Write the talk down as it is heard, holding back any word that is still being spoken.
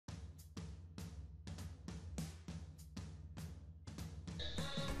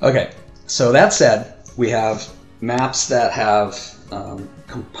Okay, so that said, we have maps that have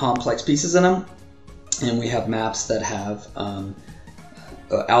complex pieces in them, and we have maps that have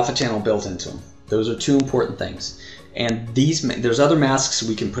alpha channel built into them. Those are two important things. And there's other masks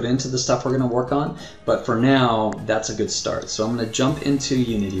we can put into the stuff we're going to work on, but for now, that's a good start. So I'm going to jump into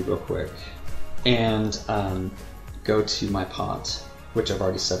Unity real quick and go to my pot, which I've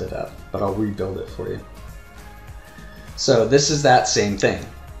already set it up, but I'll rebuild it for you. So this is that same thing,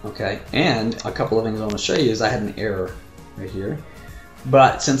 okay? And a couple of things I want to show you is I had an error right here,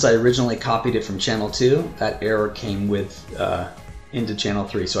 but since I originally copied it from channel 2, that error came with into channel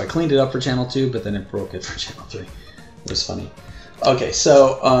 3. So I cleaned it up for channel 2, but then it broke it for channel 3. It was funny. Okay,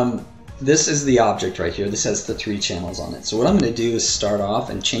 so this is the object right here. This has the 3 channels on it. So what I'm going to do is start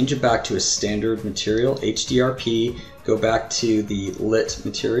off and change it back to a standard material, HDRP, go back to the lit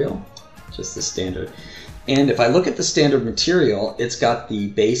material, just the standard. And if I look at the standard material, it's got the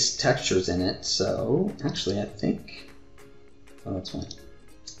base textures in it. So actually I think, oh, that's fine.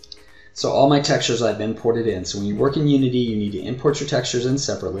 So all my textures I've imported in. So when you work in Unity, you need to import your textures in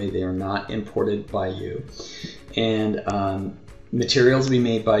separately. They are not imported by you. And materials will be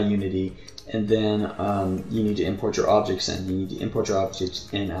made by Unity. And then you need to import your objects in. You need to import your objects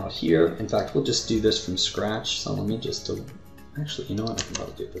in out here. In fact, we'll just do this from scratch. So let me just actually, you know what? I can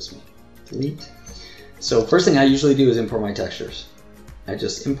probably do it this way. Delete. So first thing I usually do is import my textures. I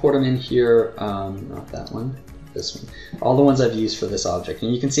just import them in here. Not that one. This one. All the ones I've used for this object.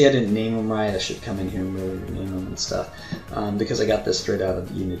 And you can see I didn't name them right. I should come in here and really rename them and stuff because I got this straight out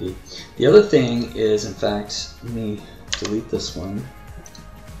of Unity. The other thing is, in fact, let me delete this one.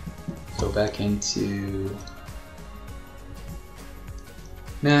 Go back into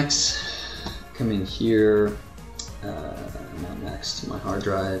Max. Come in here. Not Max, to my hard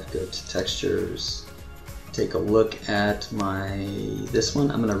drive. Go to Textures. Take a look at this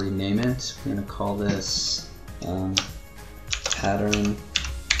one. I'm going to rename it. We're going to call this pattern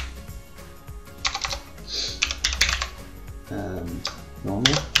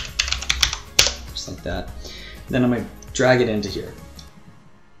normal, just like that. Then I'm going to drag it into here,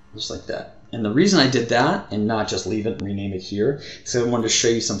 just like that. And the reason I did that and not just leave it and rename it here is I wanted to show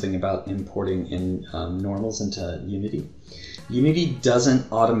you something about importing in normals into Unity. Unity doesn't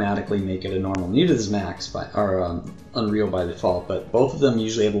automatically make it a normal. Neither does Max or Unreal by default, but both of them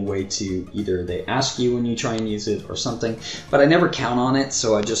usually have a way to either they ask you when you try and use it or something, but I never count on it,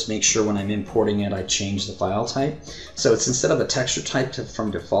 so I just make sure when I'm importing it I change the file type. So it's instead of a texture type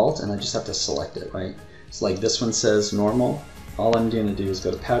from default, and I just have to select it, right? It's like this one says normal. All I'm going to do is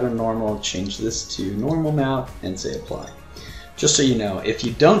go to pattern normal, change this to normal map, and say apply. Just so you know, if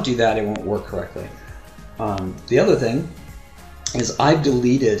you don't do that, it won't work correctly. The other thing is I've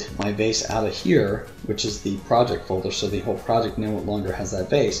deleted my base out of here, which is the project folder, so the whole project no longer has that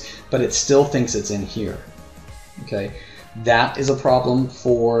base, but it still thinks it's in here. Okay, that is a problem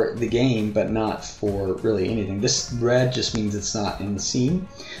for the game, but not for really anything. This red just means it's not in the scene.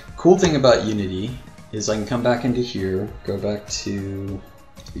 Cool thing about Unity is I can come back into here, go back to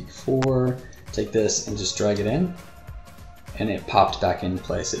week 4, take this and just drag it in, and it popped back in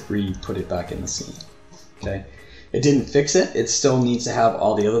place. It put it back in the scene. Okay. It didn't fix it. It still needs to have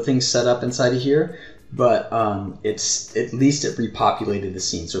all the other things set up inside of here, but it's at least it repopulated the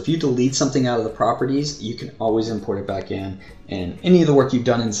scene. So if you delete something out of the properties, you can always import it back in, and any of the work you've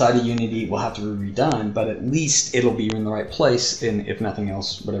done inside of Unity will have to be redone, but at least it'll be in the right place, and if nothing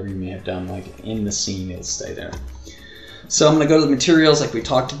else, whatever you may have done, like in the scene, it'll stay there. So I'm going to go to the materials like we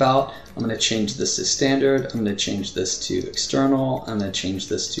talked about. I'm going to change this to standard. I'm going to change this to external. I'm going to change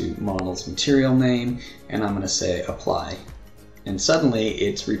this to model's material name, and I'm going to say apply. And suddenly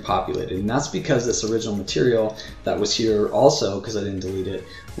it's repopulated. And that's because this original material that was here also, because I didn't delete it,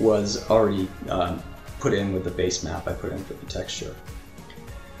 was already put in with the base map I put in for the texture.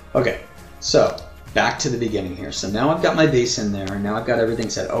 Okay, so back to the beginning here. So now I've got my base in there, and now I've got everything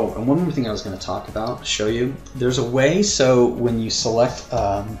set. Oh, and one more thing I was going to talk about, show you. There's a way, so when you select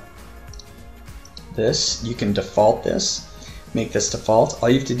this, you can default this, make this default. All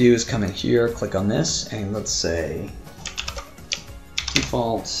you have to do is come in here, click on this, and let's say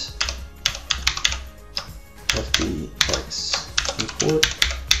default Fbx Import,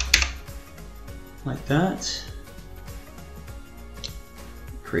 like that.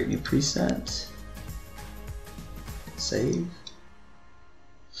 Create new preset. Save.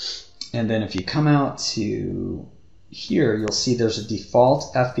 And then if you come out to here, you'll see there's a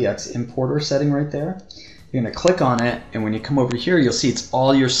default Fbx Importer setting right there. You're going to click on it, and when you come over here, you'll see it's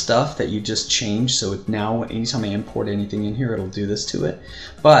all your stuff that you just changed. So now anytime I import anything in here, it'll do this to it.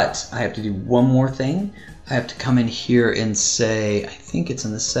 But I have to do one more thing. I have to come in here and say, I think it's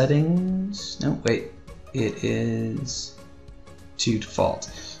in the settings. No, wait. It is to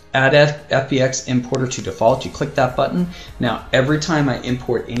default. Add Fbx Importer to default. You click that button. Now, every time I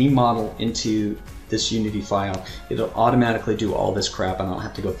import any model into this Unity file, it'll automatically do all this crap, and I'll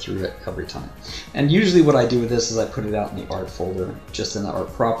have to go through it every time. And usually what I do with this is I put it out in the art folder, just in the art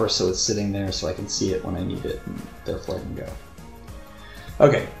proper, so it's sitting there so I can see it when I need it, and therefore I can go.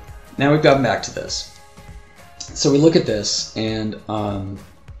 Okay, now we've gotten back to this. So we look at this, and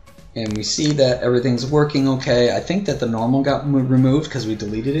we see that everything's working okay. I think that the normal got removed because we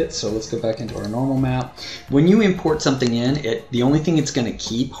deleted it, so let's go back into our normal map. When you import something in, the only thing it's going to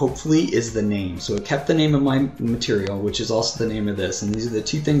keep, hopefully, is the name. So it kept the name of my material, which is also the name of this, and these are the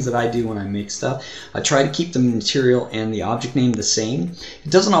two things that I do when I make stuff. I try to keep the material and the object name the same.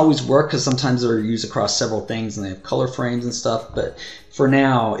 It doesn't always work because sometimes they're used across several things and they have color frames and stuff, but for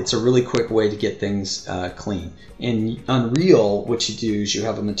now, it's a really quick way to get things clean. In Unreal, what you do is you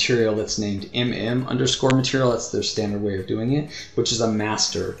have a material that's named MM_material. That's their standard way of doing it, which is a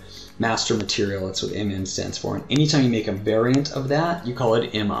master material. That's what MM stands for. And anytime you make a variant of that, you call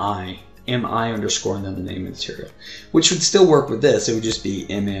it MI underscore and then the name of the material, which would still work with this. It would just be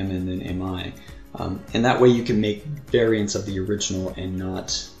MM and then MI. And that way you can make variants of the original and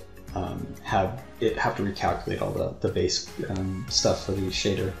not have to recalculate all the base stuff for the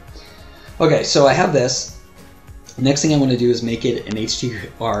shader. Okay, so I have this. Next thing I want to do is make it an HDRP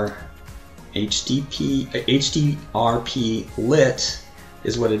lit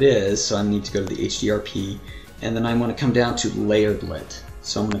is what it is. So I need to go to the HDRP, and then I want to come down to layered lit.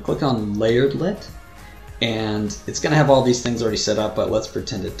 So I'm going to click on layered lit, and it's going to have all these things already set up, but let's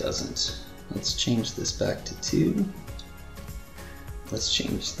pretend it doesn't. Let's change this back to 2. Let's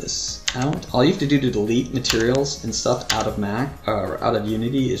change this out. All you have to do to delete materials and stuff out of Mac or out of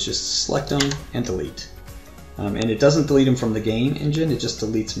Unity is just select them and delete. And it doesn't delete them from the game engine, it just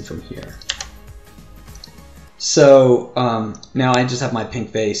deletes them from here. So now I just have my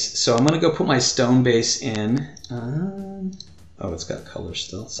pink base. So I'm going to go put my stone base in. Oh, it's got color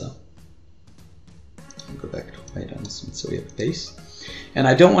still, so I'll go back to items. And so we have a base. And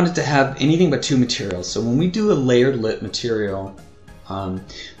I don't want it to have anything but 2 materials. So when we do a layered lit material,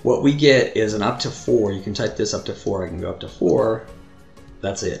 what we get is an up to 4. You can type this up to 4. I can go up to 4.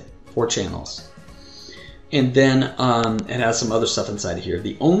 That's it. 4 channels. And then it has some other stuff inside of here.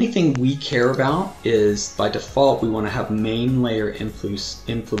 The only thing we care about is, by default, we want to have main layer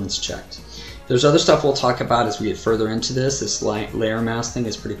influence checked. There's other stuff we'll talk about as we get further into this. This layer mask thing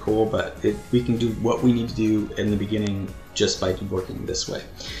is pretty cool, but we can do what we need to do in the beginning just by working this way.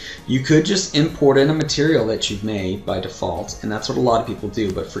 You could just import in a material that you've made by default, and that's what a lot of people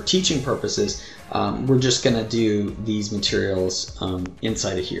do. But for teaching purposes, we're just going to do these materials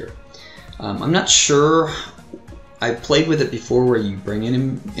inside of here. I'm not sure. I played with it before where you bring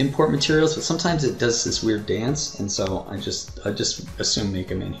in import materials, but sometimes it does this weird dance, and so I just assume make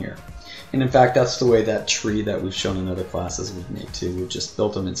them in here. And in fact, that's the way that tree that we've shown in other classes we've made too. We've just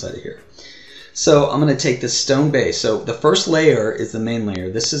built them inside of here. So I'm going to take this stone base. So the first layer is the main layer.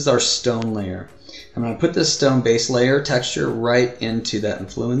 This is our stone layer. I'm going to put this stone base layer texture right into that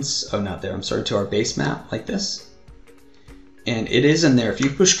influence. Oh, not there. I'm sorry, to our base map like this. And it is in there. If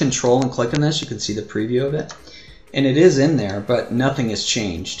you push Control and click on this, you can see the preview of it. And it is in there, but nothing has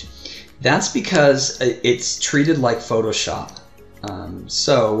changed. That's because it's treated like Photoshop.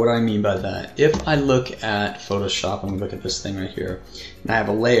 So what do I mean by that? If I look at Photoshop and we look at this thing right here, and I have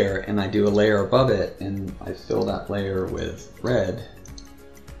a layer and I do a layer above it and I fill that layer with red,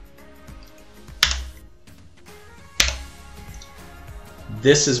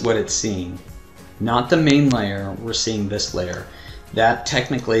 this is what it's seeing. Not the main layer, we're seeing this layer. That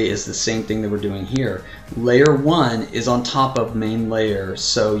technically is the same thing that we're doing here. Layer 1 is on top of main layer,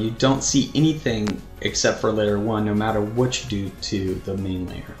 so you don't see anything except for layer 1 no matter what you do to the main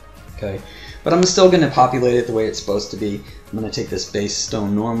layer. Okay, but I'm still going to populate it the way it's supposed to be. I'm going to take this base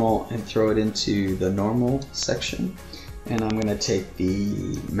stone normal and throw it into the normal section. And I'm going to take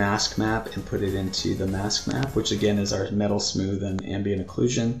the mask map and put it into the mask map, which again is our metal smooth and ambient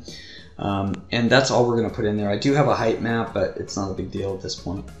occlusion. And that's all we're going to put in there. I do have a height map, but it's not a big deal at this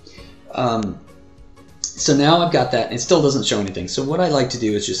point. So now I've got that, and it still doesn't show anything. So what I like to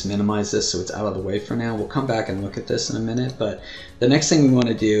do is just minimize this so it's out of the way for now. We'll come back and look at this in a minute, but the next thing we want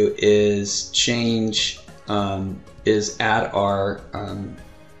to do is change, is add our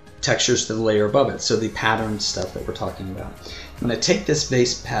textures to the layer above it, so the pattern stuff that we're talking about. I'm going to take this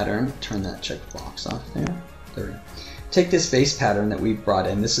base pattern, turn that checkbox off there. There we go. Take this base pattern that we brought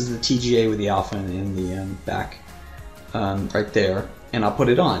in. This is the TGA with the alpha in the back right there, and I'll put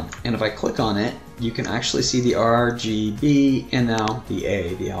it on. And if I click on it, you can actually see the RGB and now the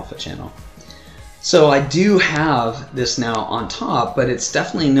A, the alpha channel. So I do have this now on top, but it's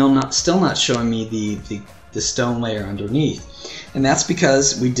definitely still not showing me the stone layer underneath. And that's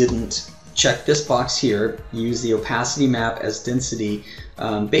because we didn't check this box here, use the opacity map as density.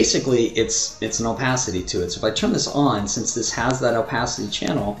 Basically, it's an opacity to it. So if I turn this on, since this has that opacity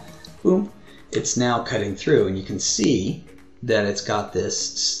channel, boom, it's now cutting through, and you can see that it's got this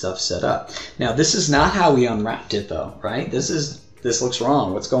stuff set up. Now, this is not how we unwrapped it though, right? This looks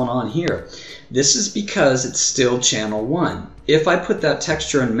wrong. What's going on here? This is because it's still channel 1. If I put that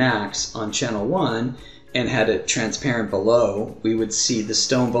texture and max on channel 1 and had it transparent below, we would see the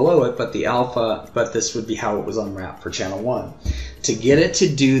stone below it, but the alpha, but this would be how it was unwrapped for channel 1. To get it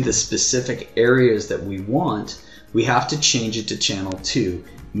to do the specific areas that we want, we have to change it to channel 2.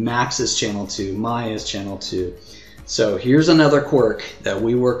 Max is channel 2, my is channel 2. So here's another quirk that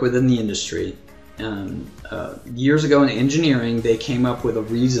we work with in the industry. Years ago in engineering, they came up with a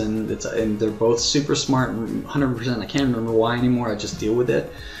reason, and they're both super smart, 100%, I can't remember why anymore, I just deal with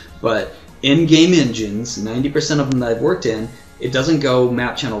it. But in game engines, 90% of them that I've worked in, it doesn't go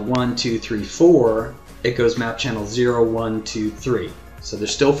map channel 1, 2, 3, 4, it goes map channel 0, 1, 2, 3. So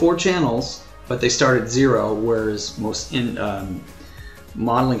there's still 4 channels, but they start at 0, whereas most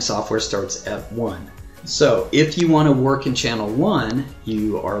modeling software starts at 1. So if you want to work in channel 1,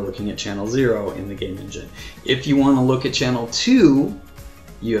 you are looking at channel 0 in the game engine. If you want to look at channel 2,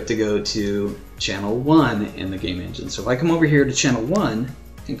 you have to go to channel 1 in the game engine. So if I come over here to channel 1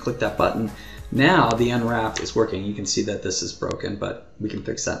 and click that button, now the unwrap is working. You can see that this is broken, but we can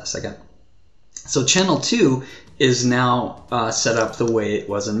fix that in a second. So channel 2 is now set up the way it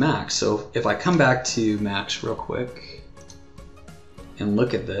was in Max. So if I come back to Max real quick and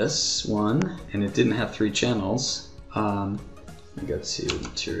look at this one, and it didn't have 3 channels. Let me go to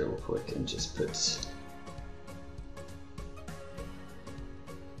material real quick and just put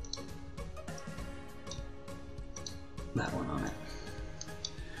that one on it.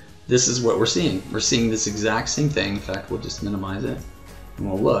 This is what we're seeing. We're seeing this exact same thing. In fact, we'll just minimize it and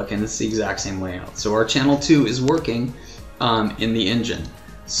we'll look, and it's the exact same layout. So our channel 2 is working in the engine.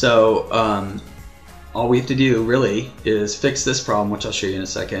 So all we have to do really is fix this problem, which I'll show you in a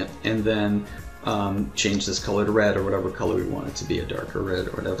second, and then change this color to red or whatever color we want it to be, a darker red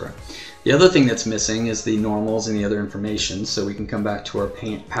or whatever. The other thing that's missing is the normals and the other information, so we can come back to our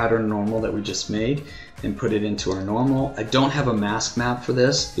pattern normal that we just made and put it into our normal. I don't have a mask map for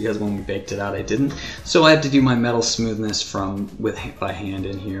this because when we baked it out I didn't, so I have to do my metal smoothness by hand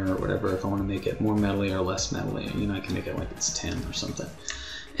in here or whatever if I want to make it more metally or less metally. You know, I can make it like it's 10 or something.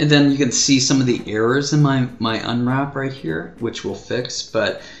 And then you can see some of the errors in my unwrap right here, which we'll fix.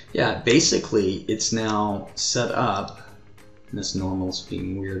 But yeah, basically it's now set up, and this normal's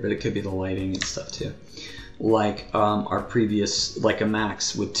being weird, but it could be the lighting and stuff too, like our previous, like a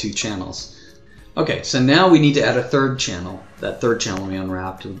Max with 2 channels. Okay, so now we need to add a 3rd channel. That 3rd channel we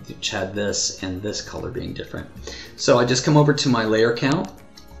unwrapped, which had this and this color being different. So I just come over to my layer count,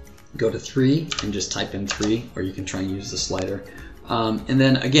 go to 3, and just type in 3, or you can try and use the slider. And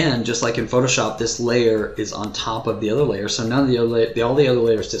then again, just like in Photoshop, this layer is on top of the other layer, so none of the other all the other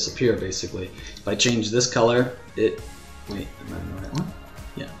layers disappear basically. If I change this color, wait, am I on the right one?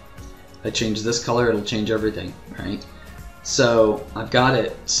 Yeah. If I change this color, it'll change everything, right? So I've got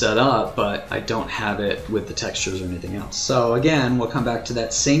it set up, but I don't have it with the textures or anything else. So again, we'll come back to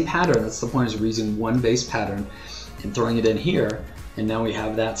that same pattern. That's the point, is we're using one base pattern and throwing it in here. And now we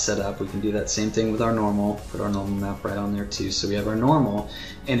have that set up. We can do that same thing with our normal, put our normal map right on there too. So we have our normal,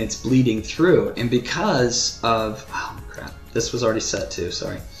 and it's bleeding through. And because of, oh crap, this was already set too,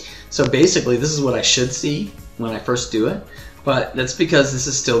 sorry. So basically this is what I should see when I first do it, but that's because this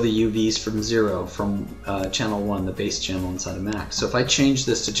is still the UVs from 0, from channel 1, the base channel inside of Max. So if I change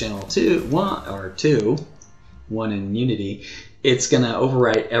this to channel 2, 1 in Unity, it's going to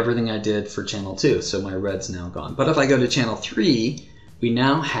overwrite everything I did for channel 2, so my red's now gone. But if I go to channel 3, we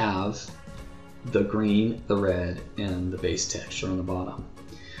now have the green, the red, and the base texture on the bottom.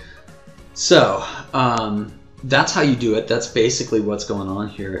 So that's how you do it. That's basically what's going on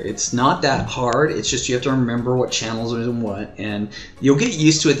here. It's not that hard. It's just you have to remember what channels are and what, and you'll get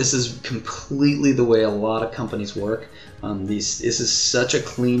used to it. This is completely the way a lot of companies work. This is such a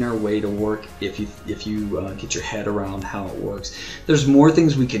cleaner way to work if you get your head around how it works. There's more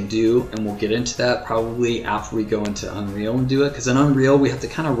things we can do, and we'll get into that probably after we go into Unreal and do it, because in Unreal we have to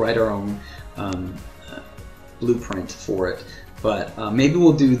kind of write our own blueprint for it. But maybe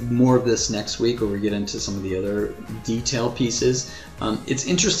we'll do more of this next week, where we get into some of the other detail pieces. It's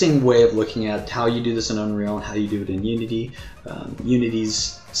an interesting way of looking at how you do this in Unreal and how you do it in Unity.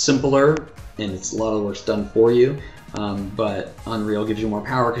 Unity's simpler, and it's a lot of the work's done for you, but Unreal gives you more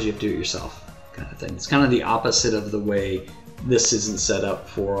power because you have to do it yourself, kind of thing. It's kind of the opposite of the way this isn't set up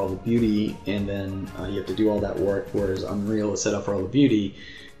for all the beauty, and then you have to do all that work, whereas Unreal is set up for all the beauty,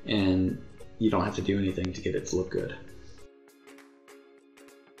 and you don't have to do anything to get it to look good.